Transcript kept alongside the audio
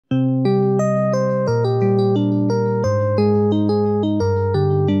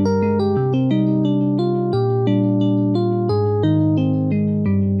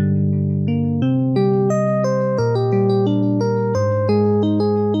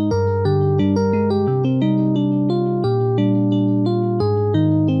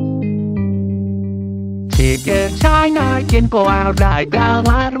can go out like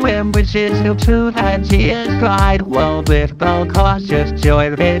that. When we sit still to that she is cried. Well, with the cautious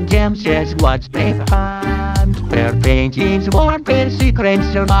joy, red gems is what's behind. Their paintings, what been secrets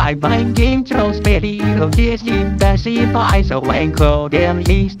survive. Binding chose petty of this in the sea by so when cold and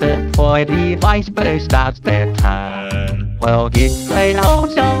least the point the iceberg starts that time. Well, it's played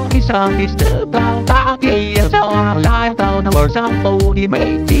also his song is the bow back so alive though the words of body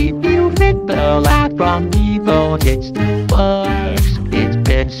made deep. You read the laugh from evil, it's the works. It's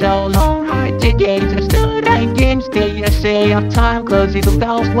been so long, I did it stood against the essay of time. Cause it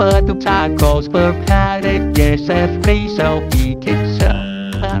tells what the time goes for padded. Yes, every so he kicks up.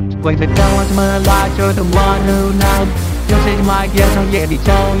 When the dollars my life, you're the one who knows. You say my yes, I already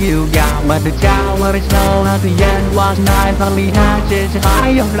told you, yeah. But the tower is low, at the end was night. Only hatches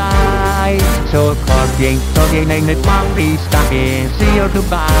high of light. So talking in the puppy stuck in. See your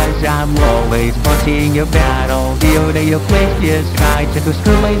goodbyes, I'm always watching your battle. Deal that your questions, try to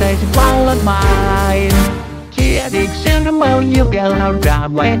screw me, there's one of mine. Addiction to more you get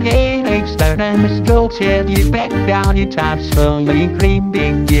around when it starts and misstrokes hit you back down. Your time slowly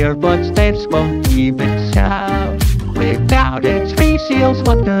creeping, your footsteps won't even sound. Without its three seals,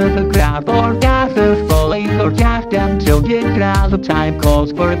 what does the crowd or gather falling or draft until you crowd. The time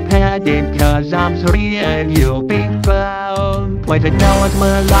calls for a pendant, cause I'm sorry and you'll be found. When the know it's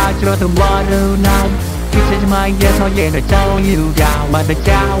my life, you're the one who knows. This is my yes, oh yeah, I told you down. But the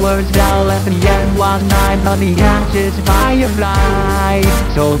tower's down, at the end was night. On the ashes by your light.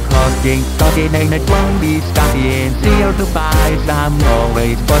 So talking and it won't be stopping. See your goodbyes, I'm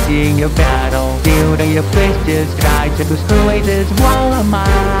always watching your battle. Till that your face just try to destroy this wall of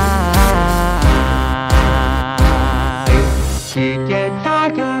mine. She gets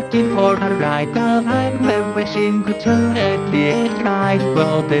targeted for her right. I'm wishing could turn it this right.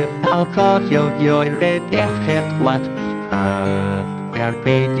 Well, the alcohol your red head what where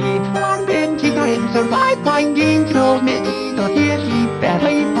baby one then she can survive finding so many so yes he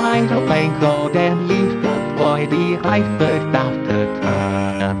barely finds a plane cold and leaves the boy the iceberg after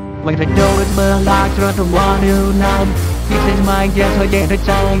turn. When the door is my life, you're the one who knows. This is my yes, I get to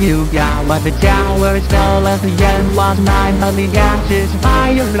tell you, yeah. But the tower is down, at the end was night. On the ashes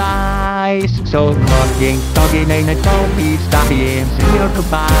by your lies. So talking and it won't be stopping. See your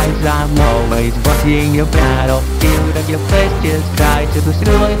goodbyes, I'm always watching your battle. Feel that your face just try to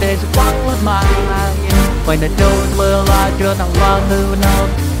destroy this one of mine. When the doors will lock, you're the one who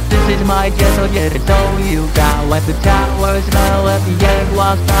knows. This is my yes, oh yeah, I told you down. At the tower's low, at the end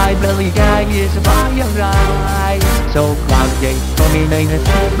was night. Really gang is by your right. So talking and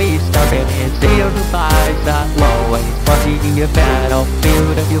told me stop it and see your goodbyes. I'm always watching your battle.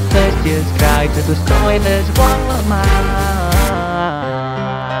 Feel that your face just try to destroy this one of mine.